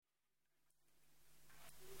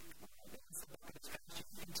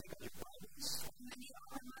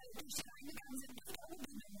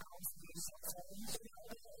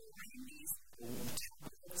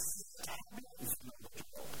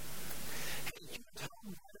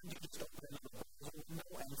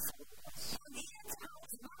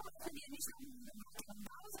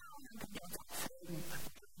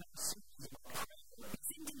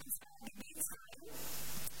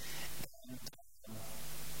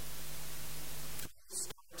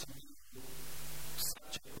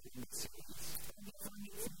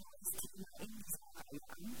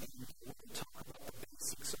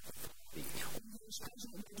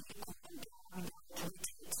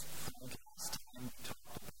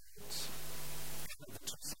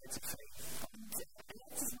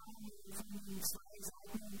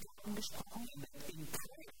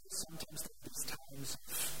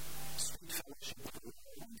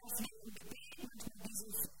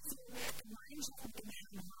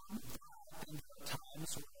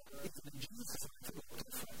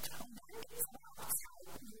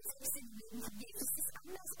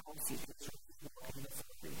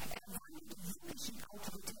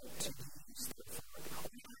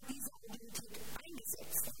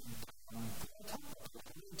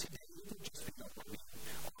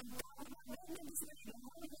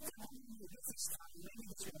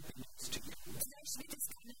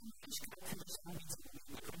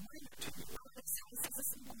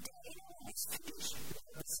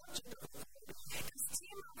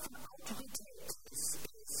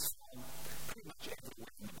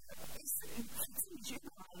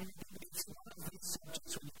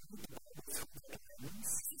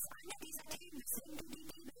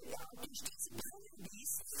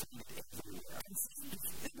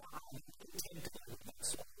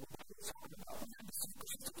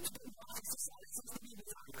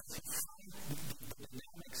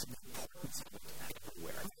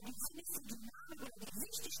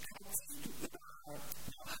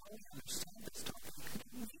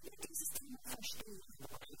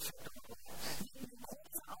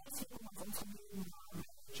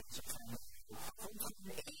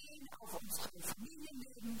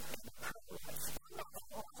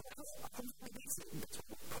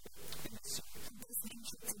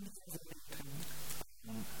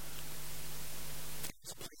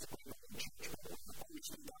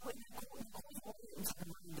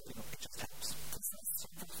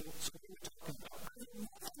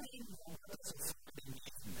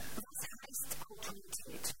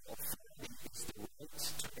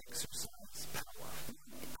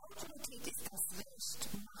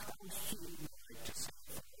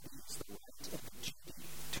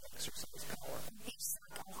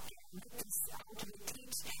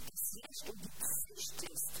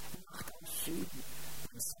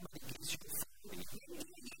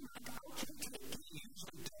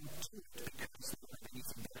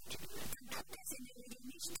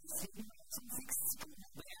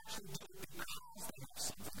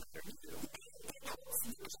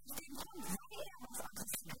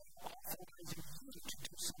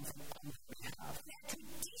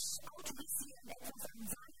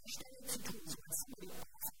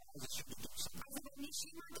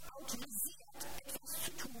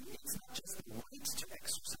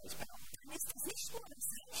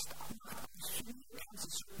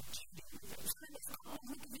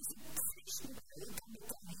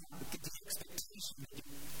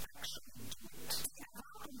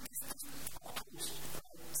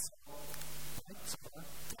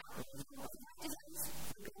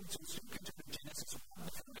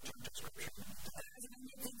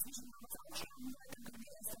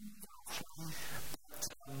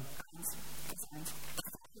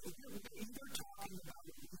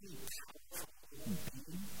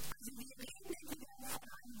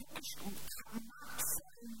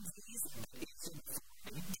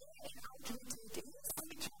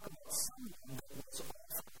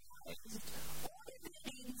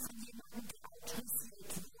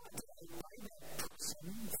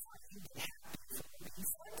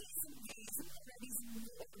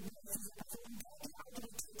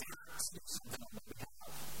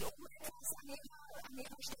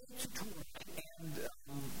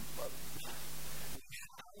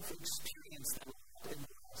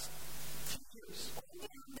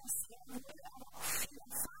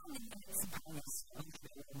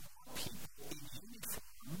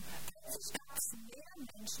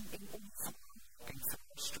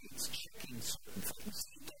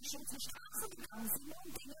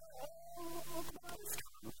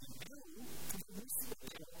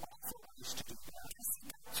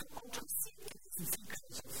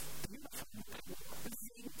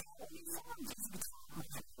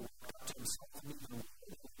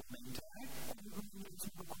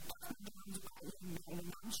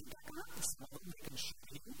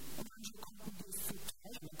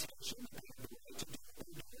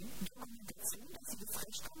Dokumentation, dass sie das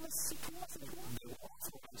Recht haben, es zu tun, was sie tun.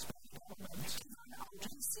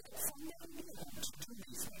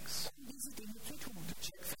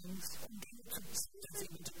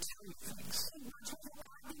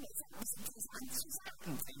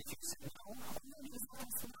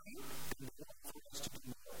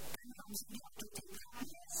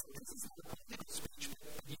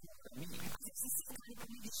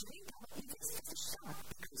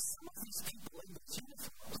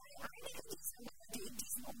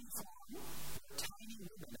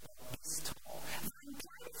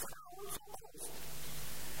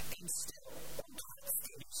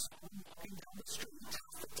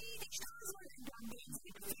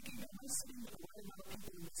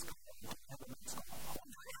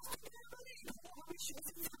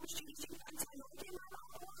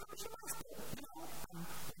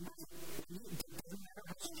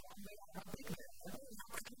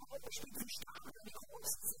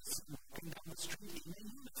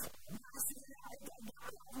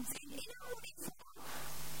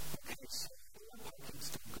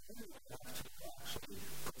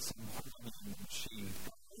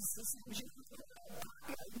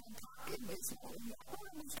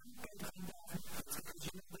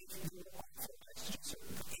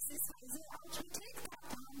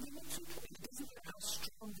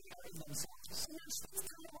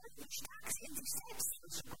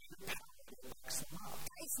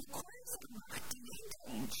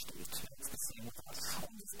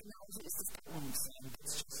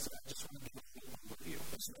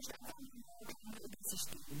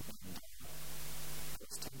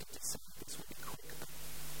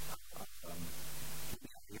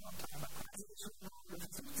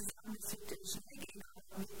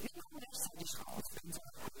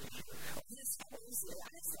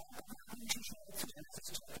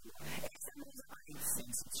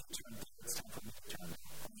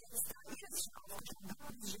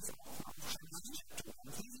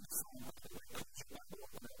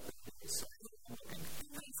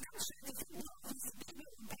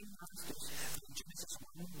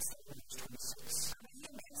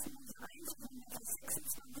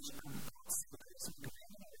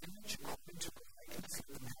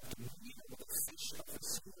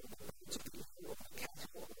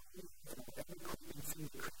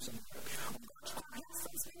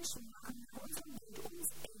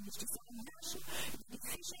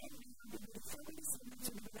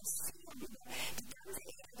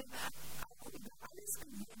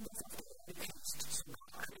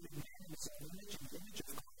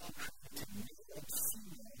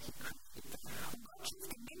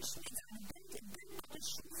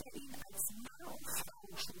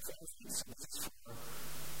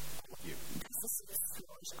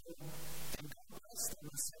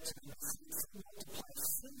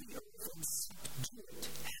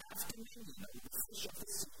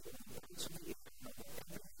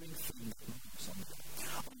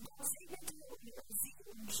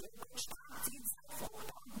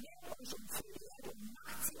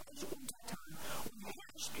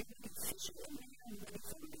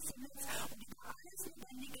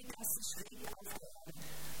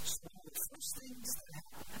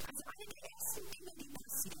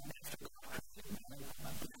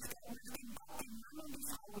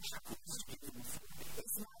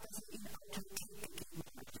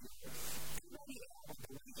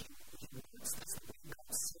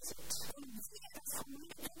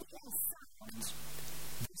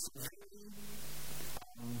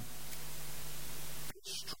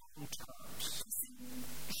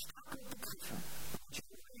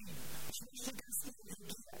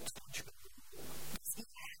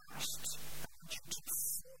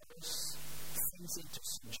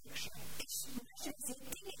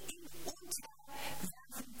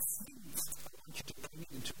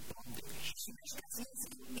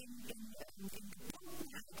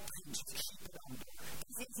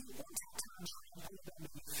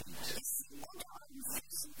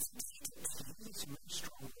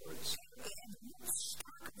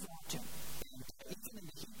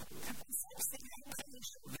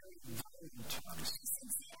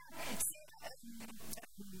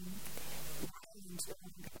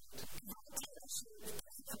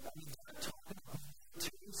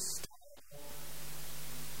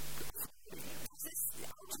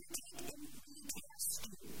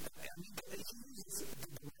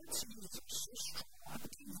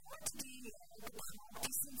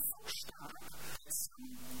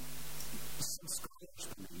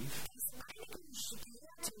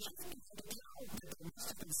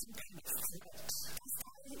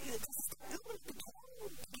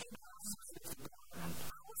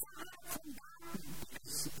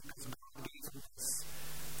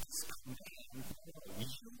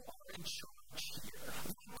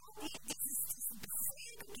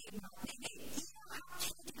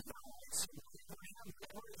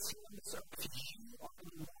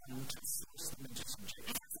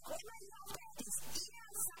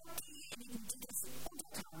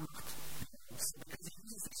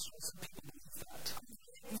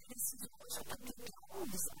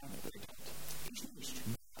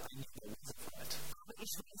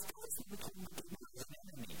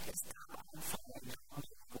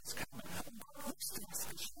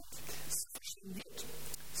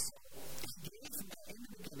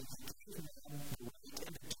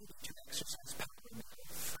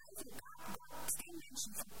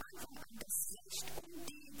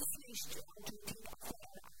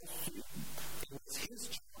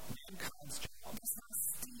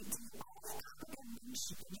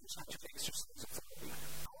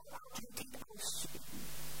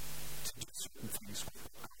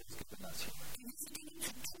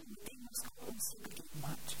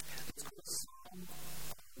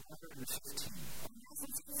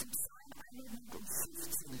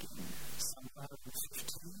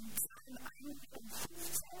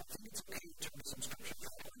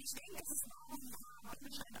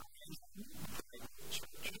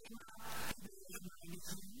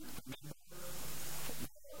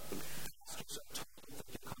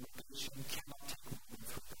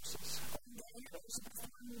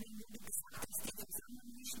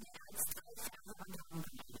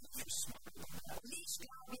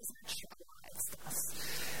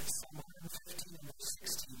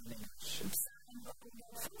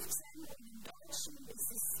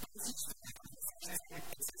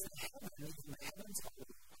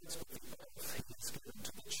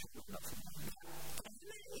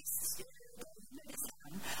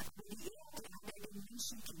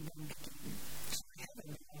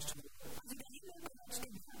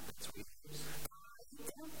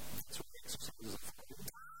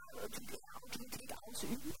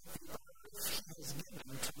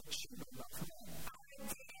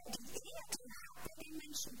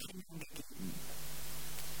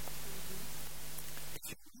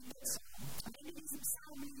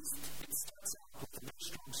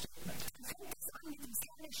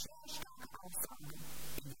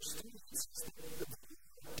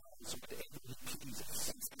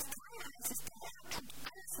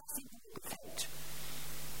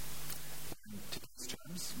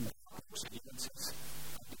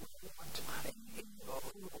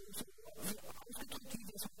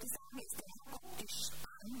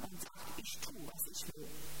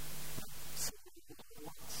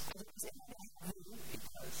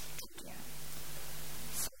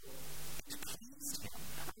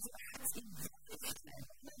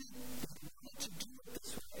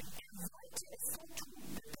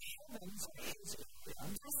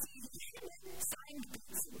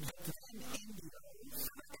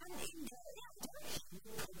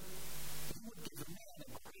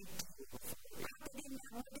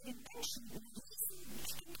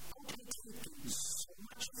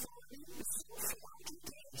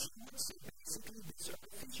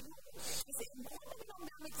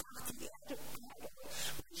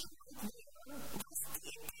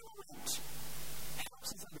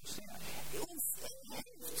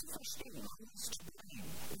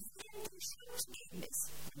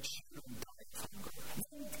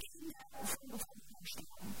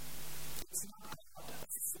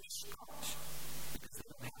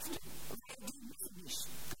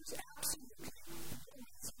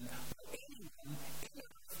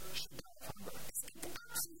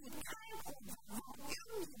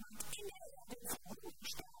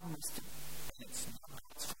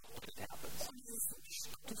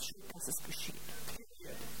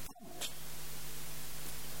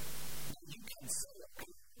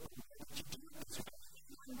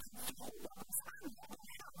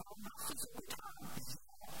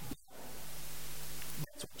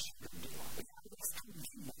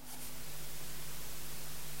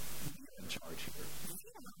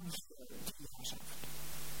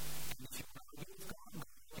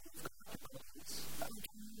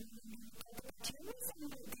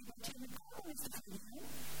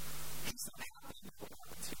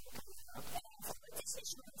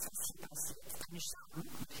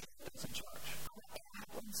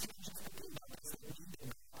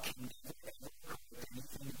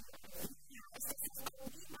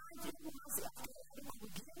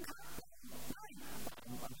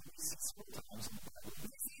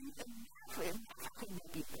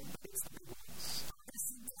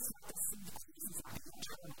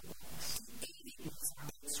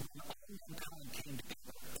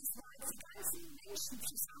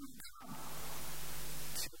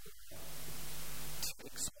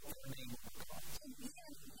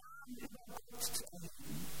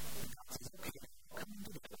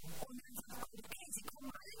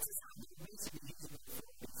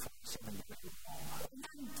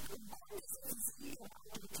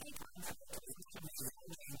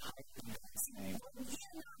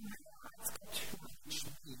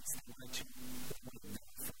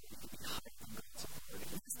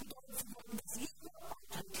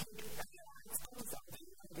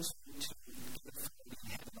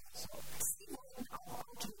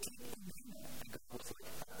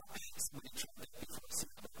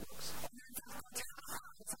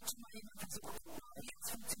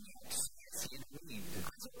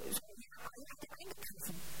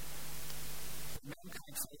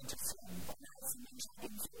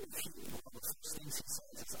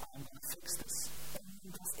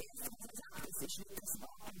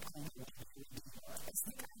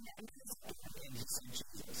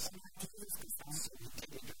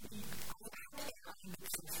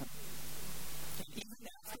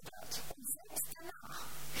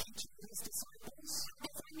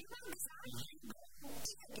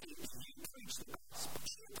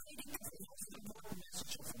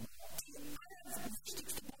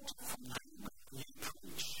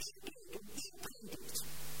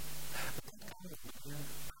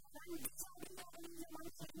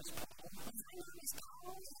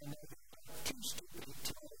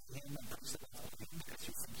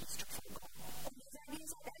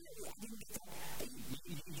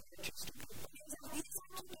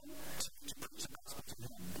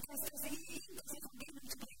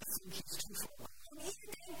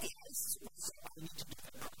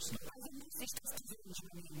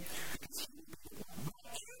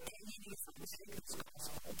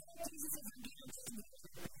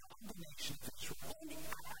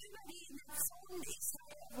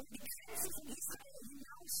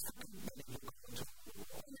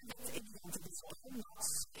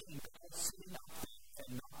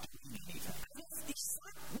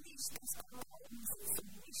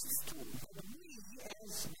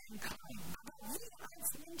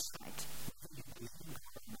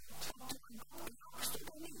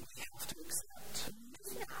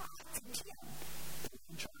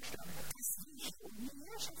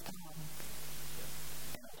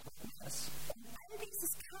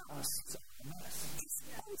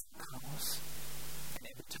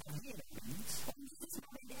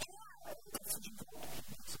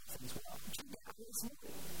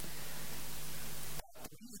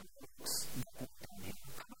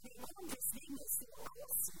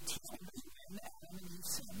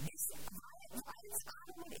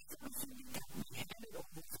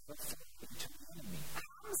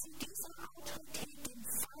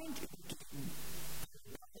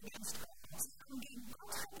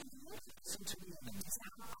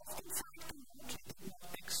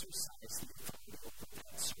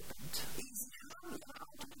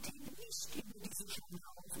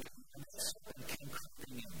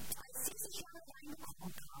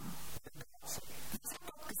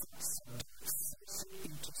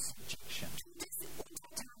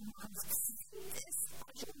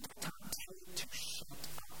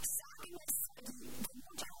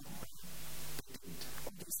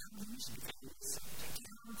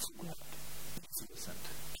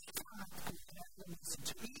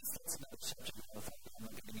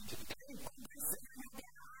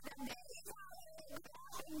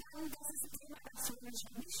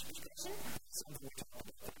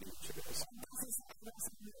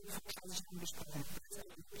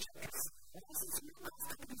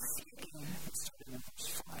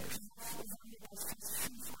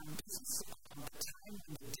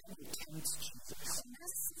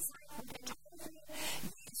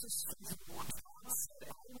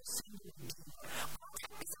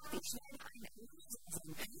 Ich werde ein Erlöser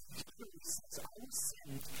sein. Jesus says, I will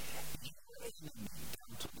send your enemy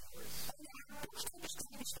down to the earth. Und hat buchstäblich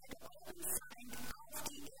gesagt, ich werde euren Feind auf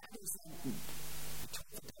die Erde senden. He told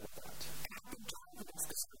the devil that. Hat dem Teufel das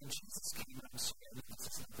gesagt. When Jesus came, I'm sorry, this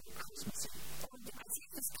is not very Christmassy. Und als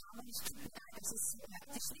Jesus kam, und es tut mir leid, es hört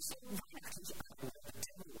sich nicht so weihnachtlich an. The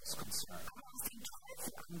devil was concerned. Aber was den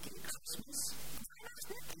Teufel angeht, Christmas,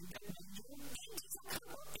 Weihnachten, in dieser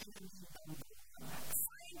Krippe,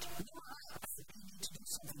 Feind Nummer 1. We need to do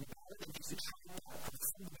something about it, and you should try that from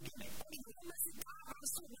the beginning. Und wir müssen da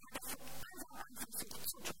so einfach anfangen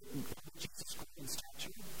zu tun. Jesus grew in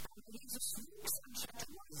stature. Aber Jesus wuchs an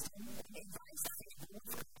Statur, und er weiß, dass er wohl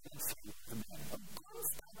und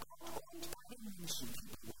Gunst bei Gott und bei den Menschen.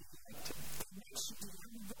 Die Menschen, die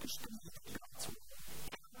haben wirklich geliebt, Gott zu lieben.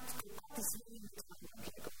 Er hat Gottes Willen getan, und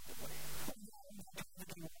er Gott.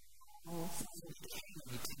 Und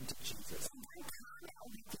he tempted Jesus. Und dann kam er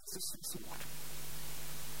und hat Jesus versucht.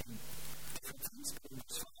 In Vers 5 und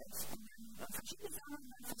dann verschiedene Sachen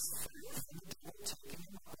in Vers 5, and the devil taking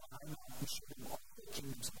him up on high mountain, showed him all the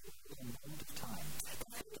kingdoms of the world in a moment of time. Da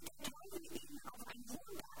führte der Teufel ihn auf einen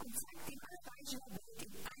hohen Berg und zeigte ihm alle Reiche der Welt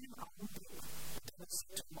in einem Augenblick. The devil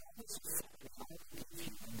said to him, all this will follow, I will give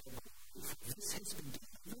you, and they will prove, this has been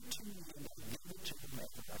delivered to me, and I give it to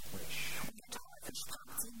whomever I wish. Und der Teufel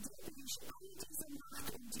sprach zu ihm, dir will ich all diese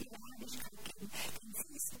Macht und ihre Herrlichkeit geben, denn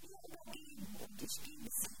sie ist mir übergeben, und ich gebe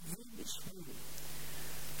sie, wem ich will.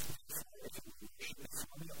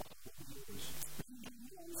 Wenn du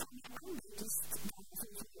nun von mir anbetest, dann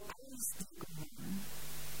will ich alles dir gehören.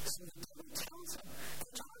 So the devil tells him,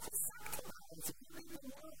 der Teufel sagt ihm also, you read the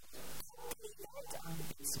word, guck dir die Welt an,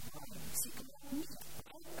 it's mine, sie gehört mir.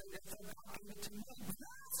 And therefore God gave it to me.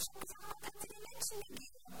 Was? Ich habe gesagt, Gott hat sie den Menschen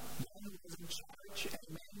gegeben. Man was in charge, and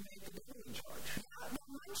man made the devil in charge. Ja, der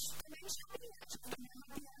Mensch hat die Herrschaft, und er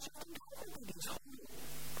hat die Herrschaft dem Teufel gegeben.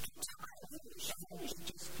 Total ruhig. Just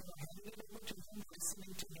handed it over to him,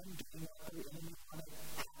 listening to him, doing what the enemy wanted.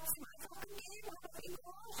 Er hat es ihm einfach gegeben, hat auf ihn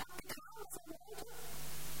gehorcht, hat getan, was er wollte.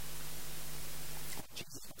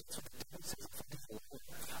 Jesus, that's what the devil says, if I do the Lord.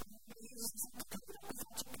 Und Jesus sagt, der Teufel hat gesagt,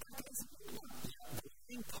 ich habe gedacht, er ist ein Lügner. Yeah, the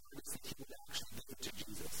main part is that he would actually give it to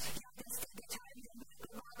Jesus. Ja, der Teil, der Lüge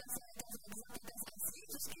war, dass er gesagt hat, dass er es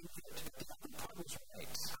Jesus geben wird. The other part was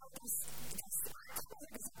right. Aber das andere, was er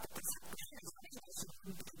gesagt hat, das hat bestimmt, das war nicht so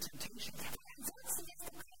the temptation. Ansonsten ist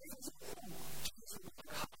der keine Versuchung. Jesus would be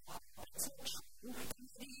like, that's not true. Dann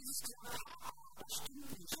würde Jesus sagen, das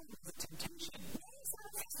stimmt nicht. The temptation. Nee, es war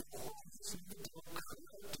eine Versuchung. So the devil could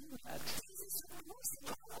do that. Jesus sagt, du musst den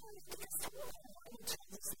Teufel nicht das tun. And the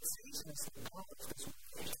sensation is the God of this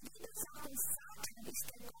world. Die Bibel sagt uns, Satan ist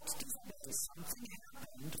der Gott dieser Welt. Something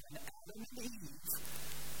happened when Adam and Eve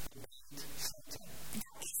obeyed Satan.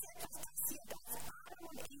 Da ist etwas passiert, als Adam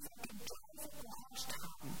und Eva dem Teufel gehorcht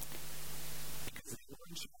haben. Because they were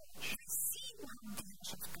in charge. Sie haben die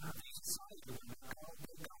Herrschaft gehabt. They decided when God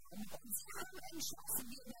will go. Und sie haben entschlossen,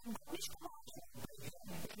 wir werden Gott nicht gehorchen. Wir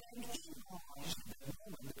werden ihm gehorchen. In that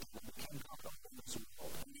moment, the devil became God of this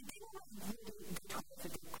world. Und in dem Moment wurde der Teufel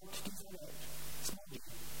der Gott dieser Welt. Smudgy.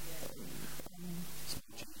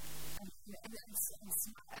 Ein kleines Bild.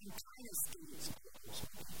 Ein kleines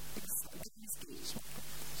Bild.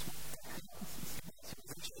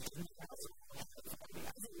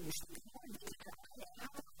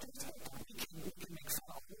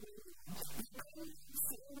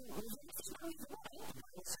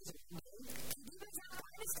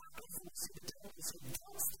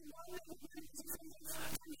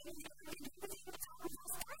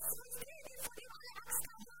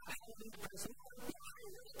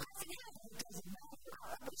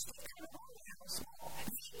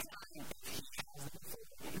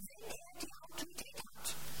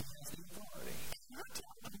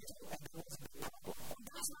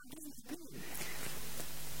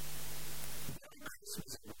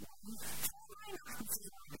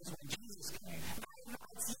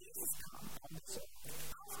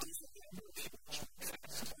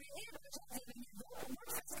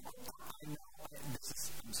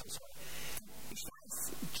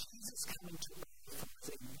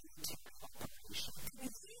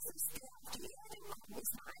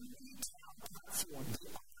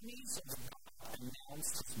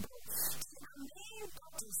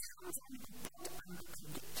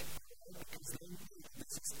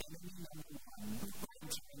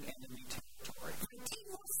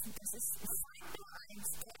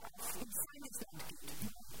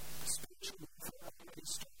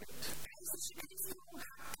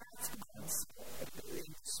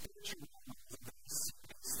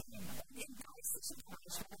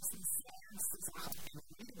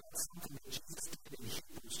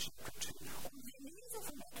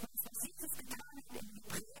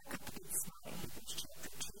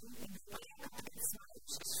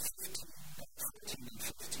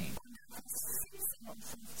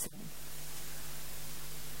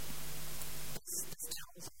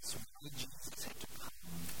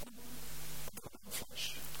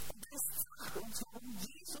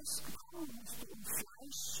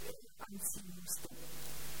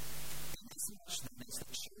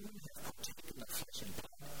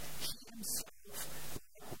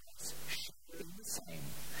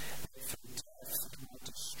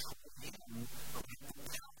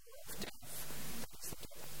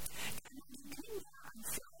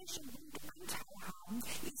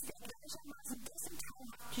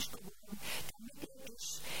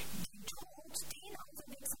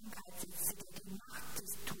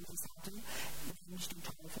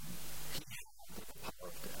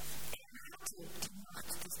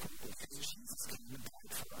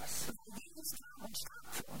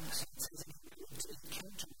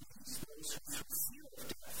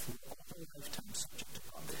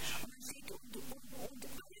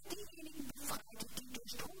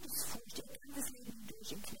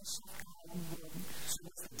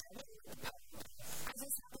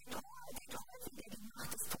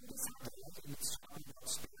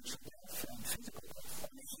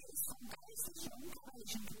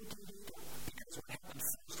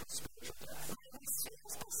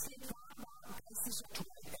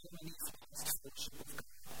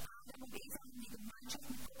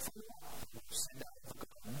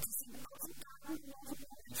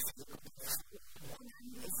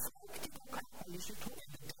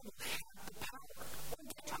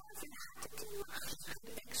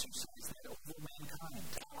 could exercise that over mankind.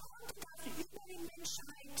 Konnte das über die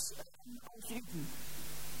Menschheit ausüben.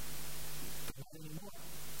 But not anymore.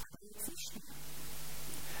 Aber jetzt nicht mehr.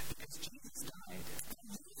 Because Jesus died,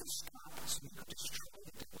 Jesus starb, so he could destroy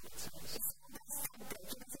the devil, it says.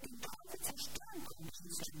 sodass den Teufel zerstören konnte,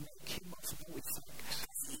 To make him of no effect,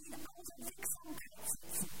 dass sie ihn außer Wirksamkeit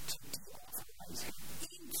setzen, to deauthorize him.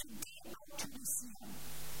 ihn zu deautorisieren.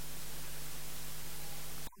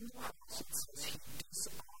 On the cross, it says he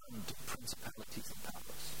disarmed principalities and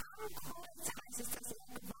powers. Am Kreuz heißt es, dass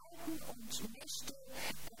Gewalten und Mächte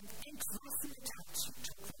entwaffnet hat. He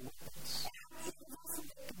took the weapons. Hat ihre Waffen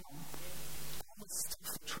weggenommen. All the stuff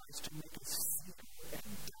that tries to make us fear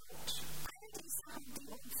and doubt. All die Sachen, die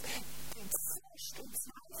uns Furcht und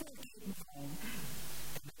Zweifel geben wollen.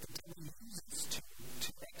 And that the devil uses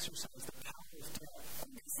to exercise the power of death.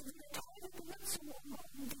 Und das sind der Teufel benutzen,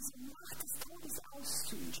 um diese Macht des Todes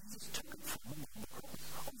auszuüben. Jesus took it from him on the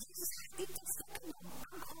cross. Und Jesus hat ihm das weggenommen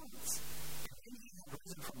am Kreuz. And when he had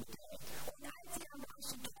risen from the dead, Und als er aus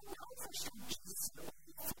dem Toten auferstand, Jesus said, all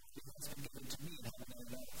authority has been given to me in heaven and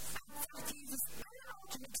on earth. sagt Jesus, alle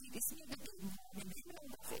Autorität ist mir gegeben worden im Himmel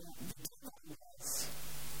und auf Erden. The devil was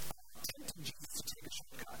tempting Jesus to take a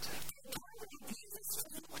shortcut Der Teufel hat Jesus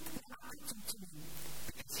versucht, eine Abkürzung zu nehmen,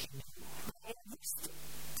 because he knew weil er wusste,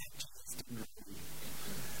 that Jesus didn't really.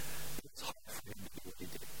 It was hard for him to do what he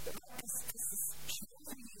did. dass es schwer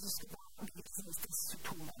für Jesus geworden ist, das zu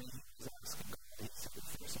tun. I mean, he was asking God, he said,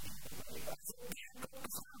 if there's another way. Also er hat Gott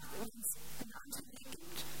gefragt, wenn es einen anderen Weg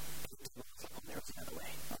gibt. The devil was like, oh, there's another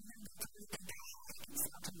way. Und dann hat er gesagt, da gibt es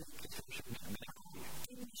einen anderen Weg. If there's, I'm going to help you.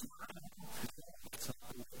 Gib mich nur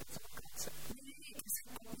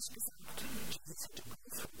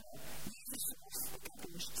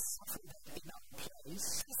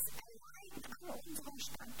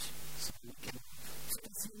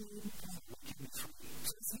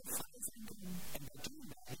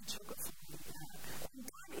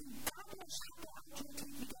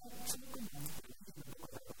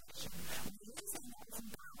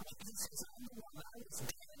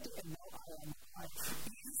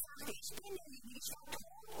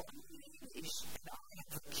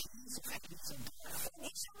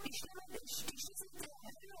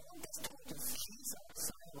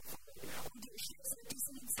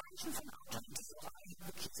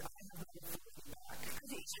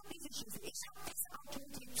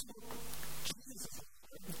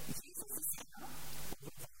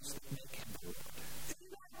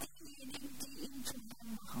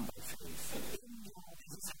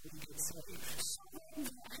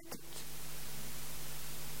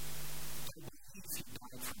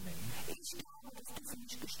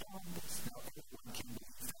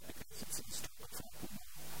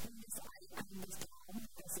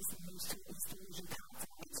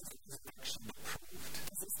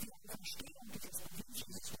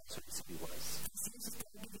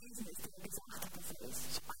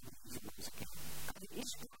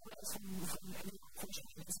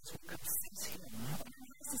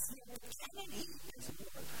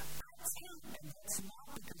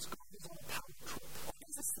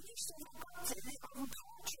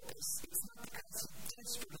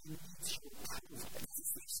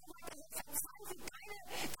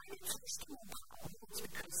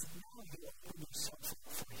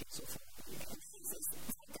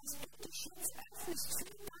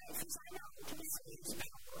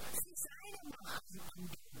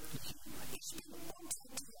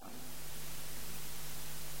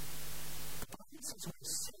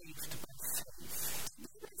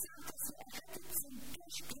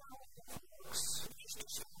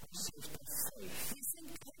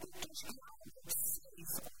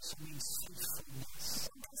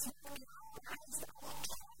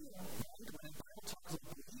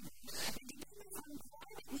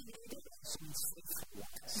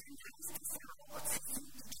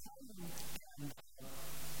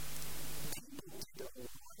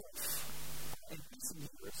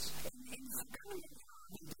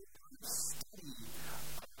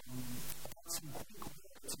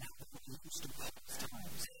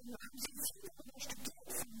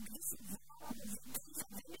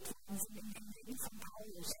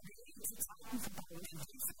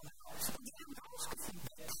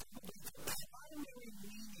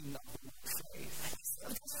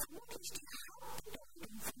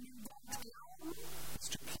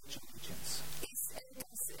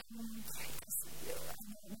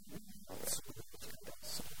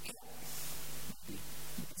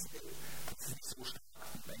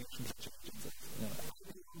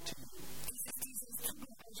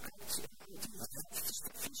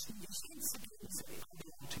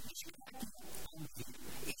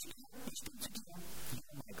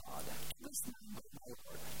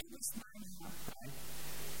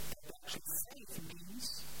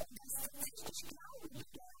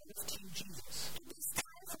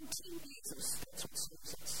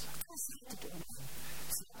das rettet uns.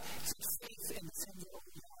 So faith in the sense of,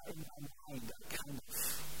 in my mind, I kind of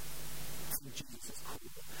think Jesus is cool.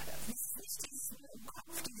 Das ist nicht dieses nur im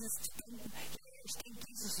Kopf, dieses zu denken, ich denke,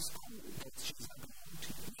 Jesus ist cool. That's Jesus, I belong to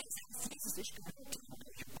you. Jetzt heißt Jesus, ich gehöre dir.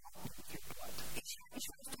 Ich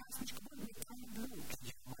weiß, du hast mich gebunden mit deinem Blut.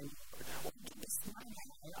 Und du bist mein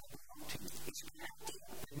Herr. Ich gehöre dir.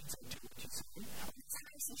 Und das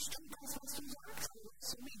heißt, ich tue das, was du sagst.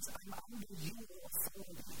 So it means I'm under your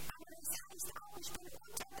authority. Aber das heißt,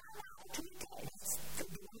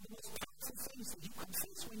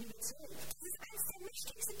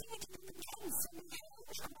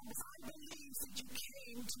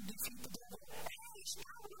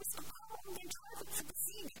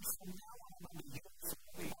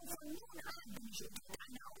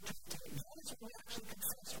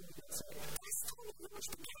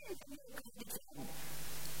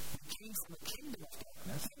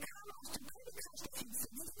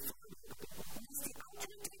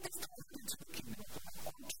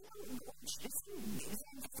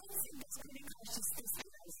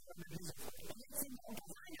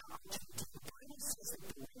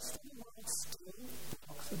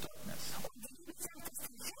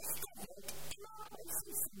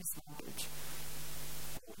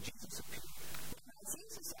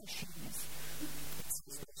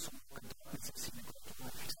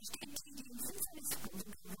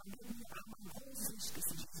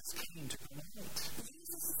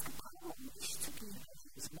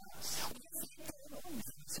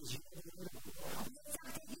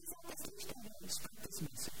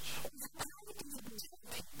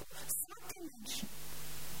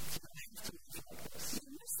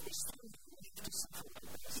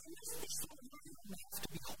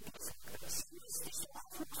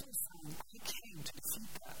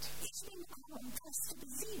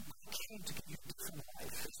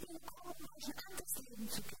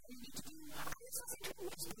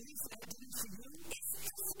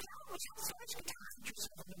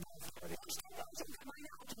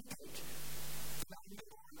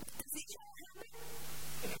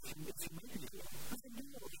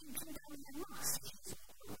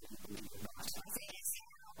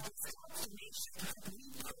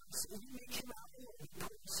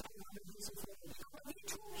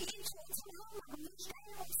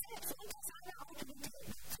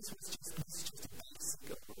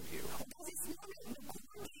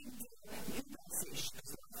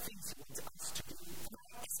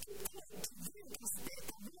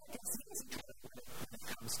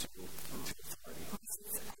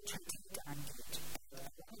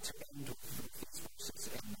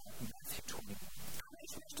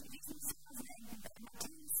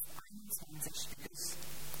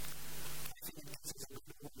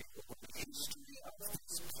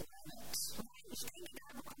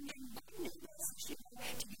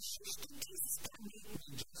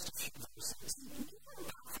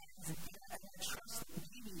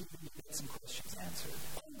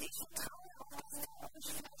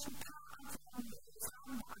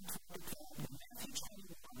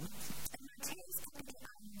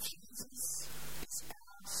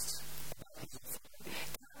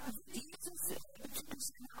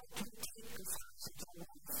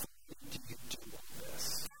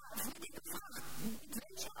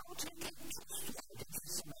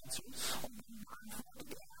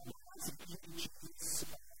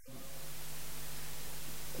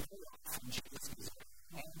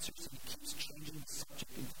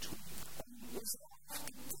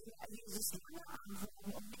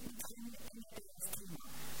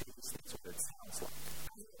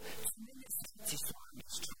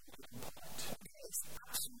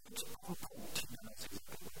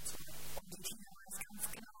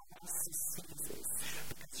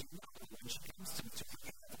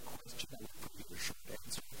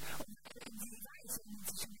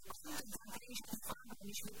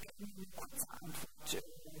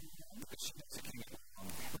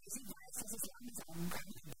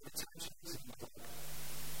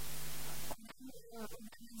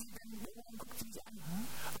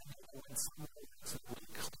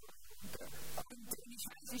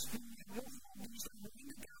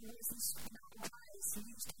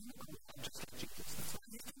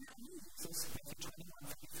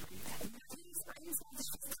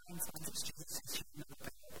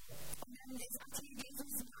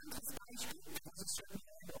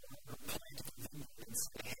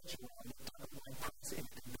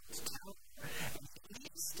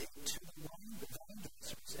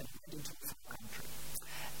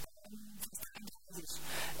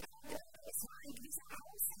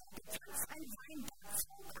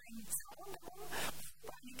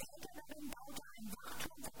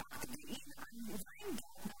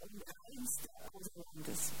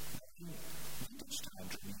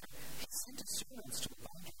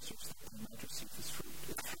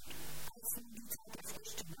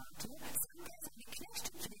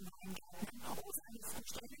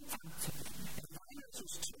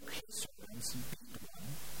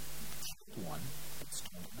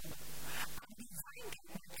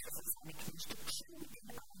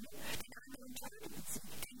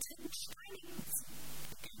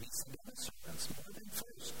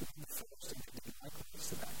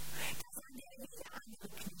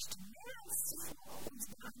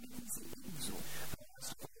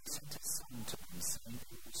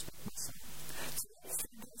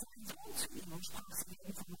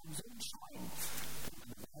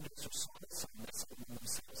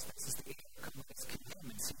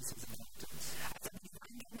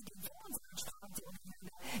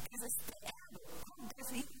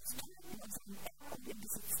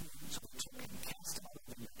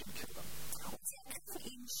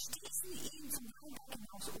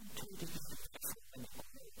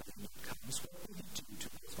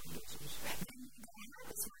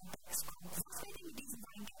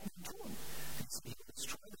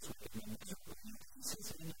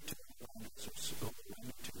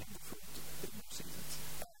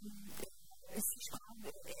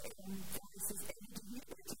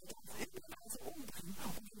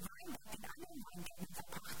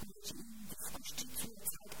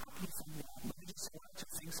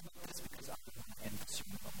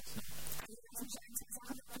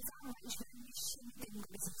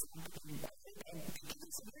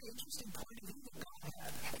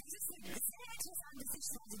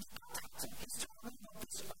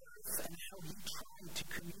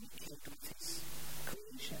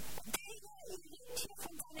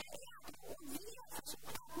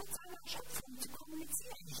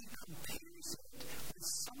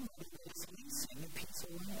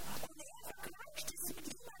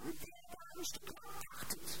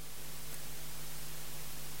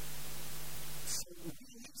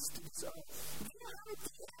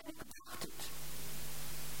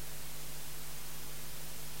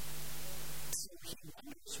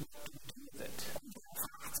 wonders what do we do with it? Und er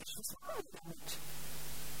fragt sich, was machen wir damit?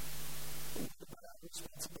 What about our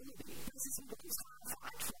responsibility? Das ist unsere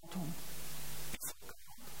Verantwortung. For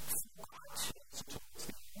God, yes, towards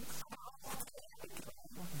the earth. Aber auch für die Erde.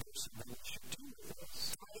 There's something we should do with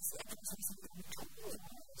this. Da ist etwas, was wir damit tun sollen.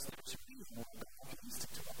 There's a reason why God gives it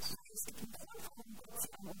to us. Es gibt einen Grund, warum Gott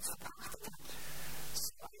sie an uns verpachtet hat.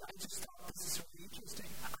 So I just thought this is really interesting.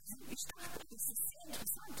 Also ich dachte, das ist sehr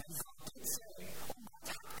interessant. And God did say, Und Gott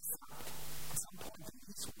hat gesagt, at some point the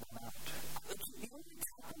peace will run out. aber zu irgendeinem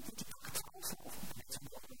Zeitpunkt wird die Macht auslaufen. And some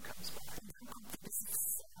water comes back. Und dann kommt der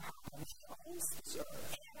Besitzer And he owns this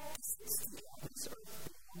earth. Er besitzt die Erde. This earth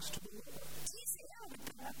belongs to the Lord. Diese Erde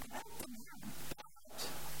gehört dem Herrn.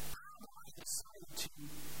 But he decided to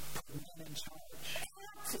put men in charge. Er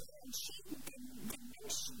hat entschieden, den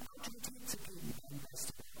Menschen Autorität zu geben.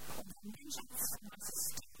 Und der Mensch als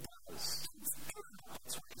Assistent tut's immer.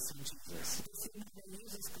 That's why he sent Jesus. Deswegen hat er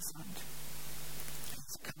Jesus gesandt.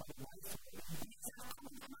 He's come out of my way. Und er sagt, komm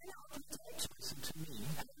unter meine Autorität. Listen to me.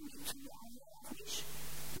 Hör mir zu, hör auf mich.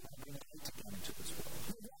 I'm going to light again into this world.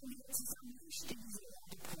 Wir werden wieder zusammen Licht in diese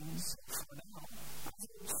Erde bringen. So for now, Also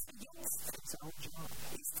für jetzt it's our job.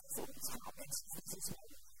 ist das unsere Arbeit. Das ist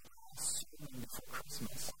mein Assuming before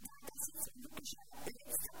Christmas. Das ist wirklich der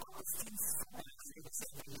letzte Gottesdienst von And I say this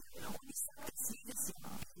every year. Und ich sage das jedes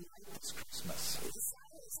Jahr. Light this Christmas. Ich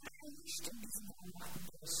sage, es ist ein Licht in diesem Weihnachten.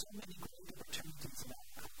 There are so many great opportunities in our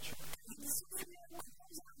culture. Es gibt so viele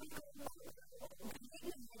großartige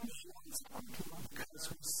Gelegenheiten in unserer Kultur. Because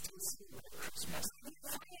we still celebrate Christmas. Wir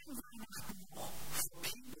feiern Weihnachten noch. For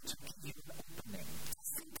people to give you an opening. Das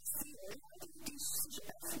sind die Leute, die sich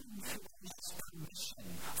öffnen für That's permission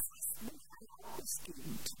fast mit Erlaubnis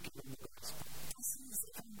geben. to give them the gospel. Das ist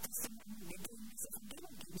denen diese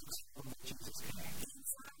Verbindung gibt. From that Jesus came. Die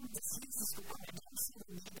sagen, dass Jesus gekommen ist.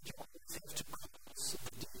 You always have to cross the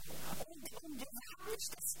devil. Und wir haben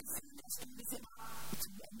nicht das Gefühl, dass du das immer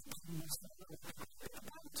zum Ende bringen musst. The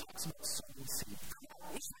Bible talks about sowing seed.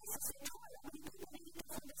 Aber ich weiß, das wäre toll, aber die Bibel redet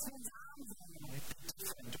davon, dass wir Samen sollen.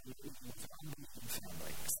 Different when you're living with an unbelieving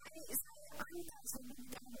family. Sei anders, wenn du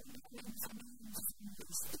mit einer ungläubigen Familie zusammen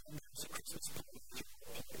bist. And there's a Christmas play at your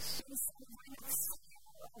place. Wenn es eine Weihnachtsfeier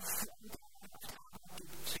auf der Arbeit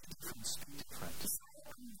gibt. Speak different, speak different. Sei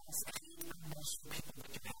anders, red anders. People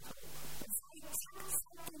that you have hope. Zeig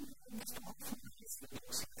den Leuten, dass du Hoffnung hast. That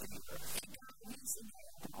looks like the earth. Egal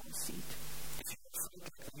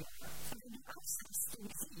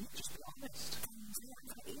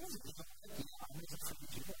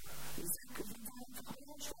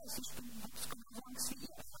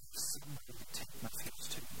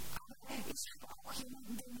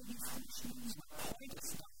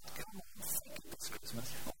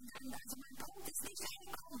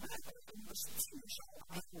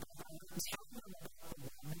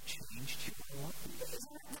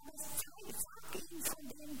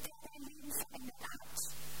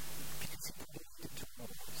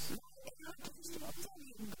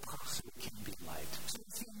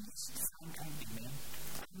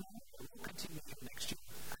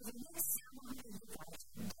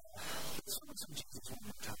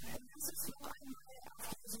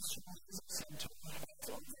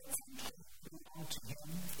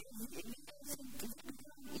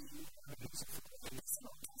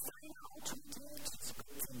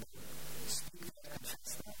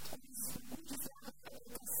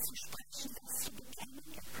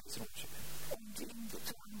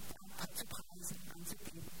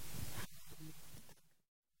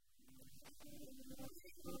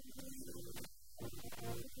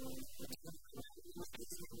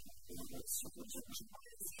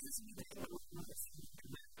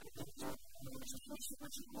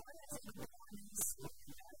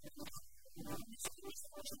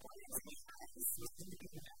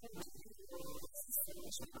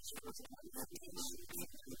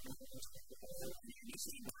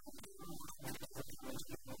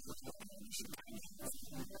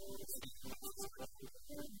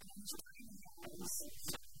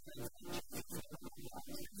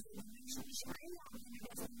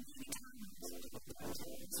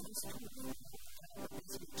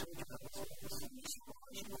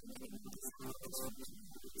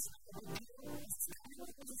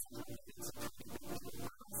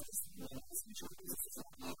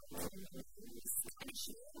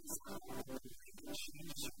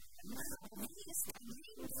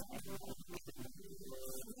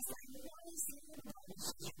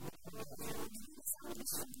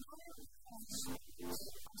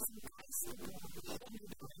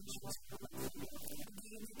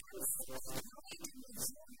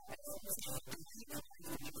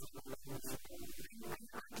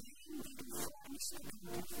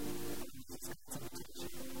Thank you.